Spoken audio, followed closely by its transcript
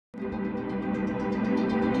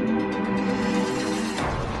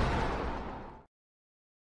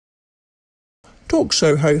Talk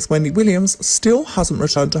show host Wendy Williams still hasn't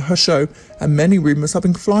returned to her show, and many rumours have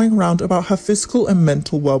been flying around about her physical and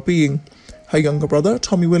mental well-being. Her younger brother,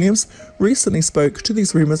 Tommy Williams, recently spoke to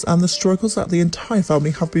these rumours and the struggles that the entire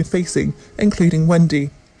family have been facing, including Wendy.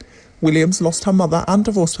 Williams lost her mother and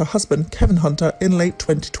divorced her husband, Kevin Hunter, in late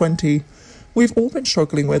 2020. We've all been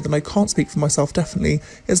struggling with, and I can't speak for myself definitely,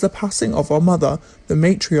 is the passing of our mother, the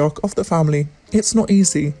matriarch of the family. It's not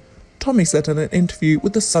easy, Tommy said in an interview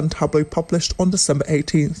with the Sun tabloid published on December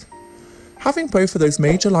 18th. Having both of those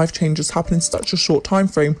major life changes happen in such a short time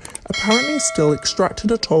frame apparently still extracted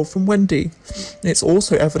a toll from Wendy. It's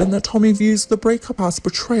also evident that Tommy views the breakup as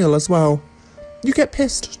betrayal as well. "You get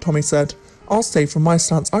pissed," Tommy said. "I'll say from my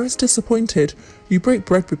stance, I was disappointed. You break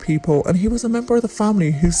bread with people, and he was a member of the family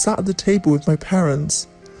who sat at the table with my parents."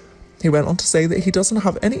 He went on to say that he doesn't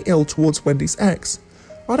have any ill towards Wendy's ex.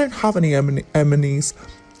 "I don't have any enemies.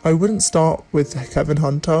 I wouldn't start with Kevin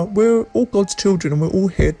Hunter. We're all God's children and we're all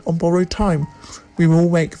here on borrowed time. We will all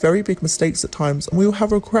make very big mistakes at times and we will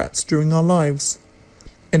have regrets during our lives."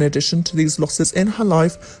 In addition to these losses in her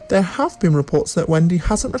life, there have been reports that Wendy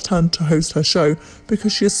hasn't returned to host her show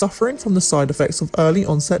because she is suffering from the side effects of early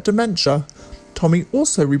onset dementia. Tommy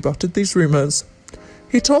also rebutted these rumours.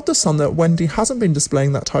 He told The Sun that Wendy hasn't been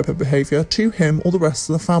displaying that type of behaviour to him or the rest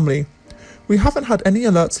of the family. "We haven't had any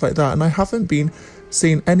alerts like that, and I haven't been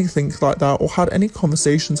seen anything like that or had any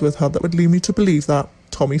conversations with her that would lead me to believe that,"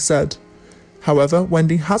 Tommy said. However,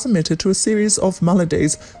 Wendy has admitted to a series of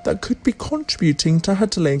maladies that could be contributing to her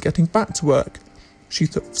delay in getting back to work. She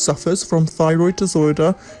suffers from thyroid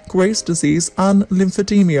disorder, Graves' disease and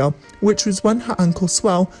lymphedema, which is when her ankles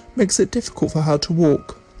swell, makes it difficult for her to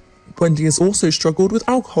walk. Wendy has also struggled with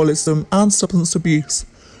alcoholism and substance abuse.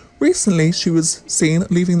 Recently, she was seen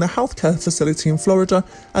leaving the healthcare facility in Florida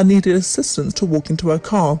and needed assistance to walk into her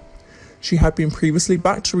car. She had been previously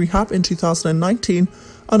back to rehab in 2019.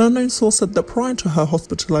 An unknown source said that prior to her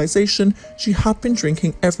hospitalization, she had been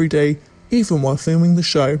drinking every day, even while filming the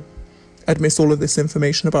show. Amidst all of this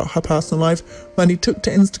information about her personal life, Wendy took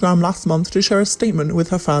to Instagram last month to share a statement with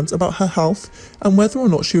her fans about her health and whether or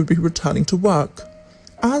not she would be returning to work.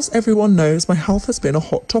 "As everyone knows, my health has been a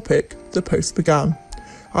hot topic," the post began.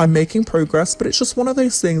 "I'm making progress, but it's just one of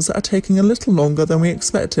those things that are taking a little longer than we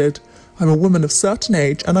expected. I'm a woman of certain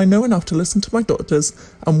age and I know enough to listen to my doctors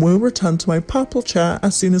and will return to my purple chair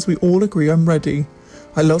as soon as we all agree I'm ready.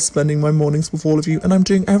 I love spending my mornings with all of you and I'm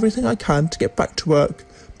doing everything I can to get back to work.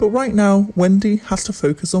 But right now, Wendy has to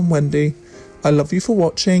focus on Wendy. I love you for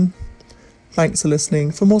watching." Thanks for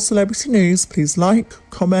listening. For more celebrity news, please like,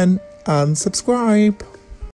 comment and subscribe.